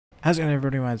How's it going,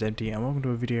 everybody? My name's Empty and welcome to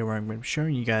a video where I'm going to be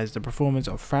showing you guys the performance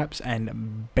of Fraps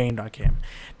and Bandicam.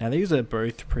 Now these are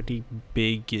both pretty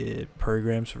big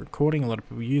programs for recording. A lot of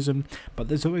people use them, but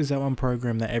there's always that one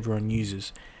program that everyone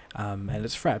uses, and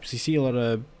it's Fraps. You see a lot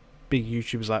of big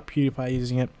YouTubers like PewDiePie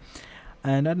using it,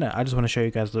 and I don't know, I just want to show you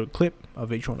guys a little clip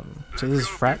of each one of them. So this is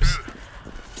Fraps.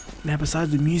 Now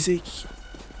besides the music,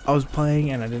 I was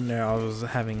playing and I didn't know I was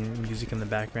having music in the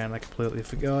background. I completely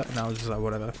forgot and I was just like,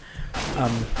 whatever.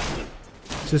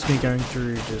 It's just me going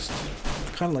through, just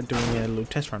kind of like doing a little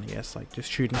test run, I guess, like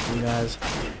just shooting for you guys,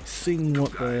 seeing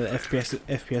what the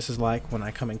FPS is like when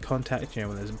I come in contact, you know,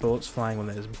 when there's bullets flying, when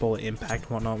there's bullet impact,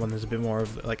 whatnot, when there's a bit more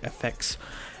of like effects.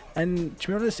 And to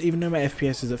be honest, even though my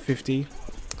FPS is at 50,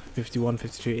 51,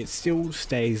 52, it still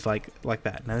stays like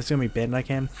that. Now this is going to be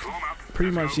Bandicam,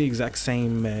 pretty much the exact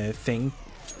same thing.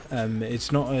 It's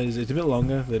a bit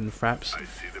longer than Fraps,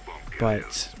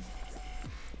 but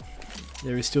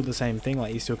there is still the same thing.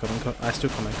 Like I still come in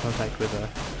contact with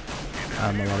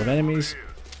a lot of enemies,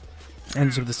 and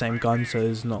it's with the same gun, so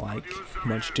it's not like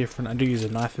much different. I do use a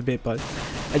knife a bit, but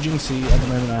as you can see, at the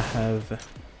moment I have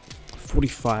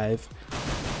 45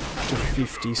 to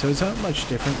 50, so it's not much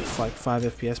different. It's like 5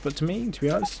 FPS, but to me, to be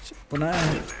honest, when I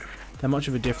have that much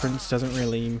of a difference, doesn't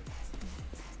really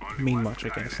mean much, I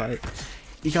guess. Like,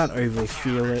 you can't overly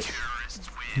feel it.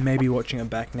 Maybe watching it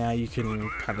back now, you can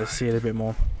kind of see it a bit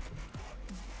more.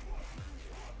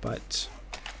 But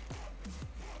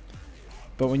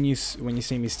when you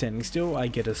see me standing still, I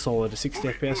get a solid 60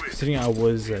 FPS. Considering I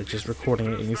was just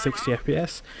recording it in 60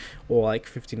 FPS or like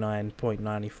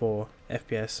 59.94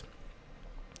 FPS,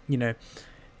 you know,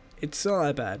 it's not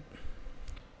that bad.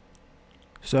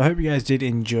 So I hope you guys did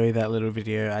enjoy that little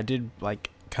video. I did like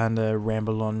kind of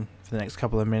ramble on for the next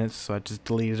couple of minutes, so I just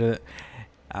deleted it.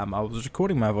 I was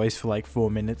recording my voice for like 4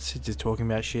 minutes just talking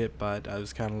about shit, but I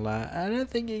was kind of like, I don't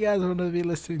think you guys want to be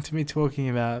listening to me talking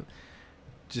about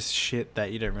just shit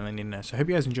that you don't really need to know. So I hope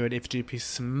you guys enjoyed. If you did, please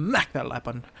smack that like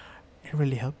button, it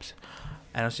really helps,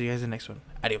 and I'll see you guys in the next one.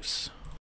 Adios.